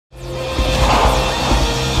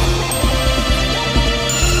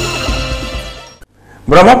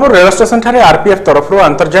Brahmapur rail station ठारे RPF तरफ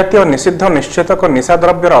अंतर्जातीय निषिद्ध निश्चितक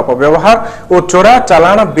निशाद्रव्यर अपव्यवहार और चोरा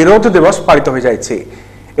चालाण विरोध दिवस पालित हो जाइछि।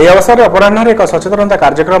 ए अवसर में अपराह्न एक सचेतनता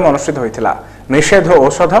कार्यक्रम अनुष्ठित होता। निषेध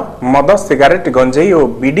औषध मद सिगारेट गंजेई और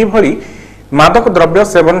बीडी भली मादक द्रव्य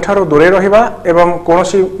सेवन ठारू दूरे रहिबा एवं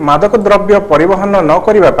कोनोसी मादक द्रव्य परिवहन न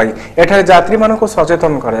करिबा पई एठारे यात्री मानक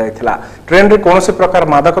सचेतन करा जायथिला। ट्रेन रे कोनोसी प्रकार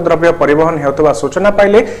मादक द्रव्य परिवहन हेतुवा सूचना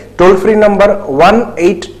पाइले टोल फ्री नंबर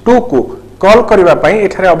 182 को कॉल करिबा पई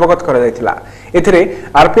एठारे अवगत करा जायथिला। एथिरे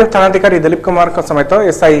आरपीएफ थानाधिकारी दिलीप कुमार समेत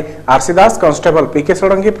एसआई आरसी दास कांस्टेबल पीके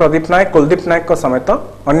सोडंगी प्रदीप नायक कुलदीप नायक समेत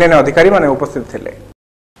अन्य अधिकारी माने उपस्थित थिले।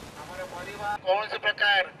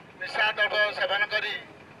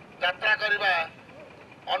 यात्रा करबा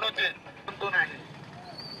अनुचित नाही।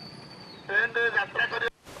 ट्रेन रे यात्रा करि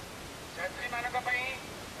यात्री मानक पई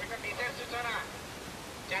एक विशेष सूचना।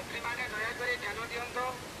 यात्री माने दया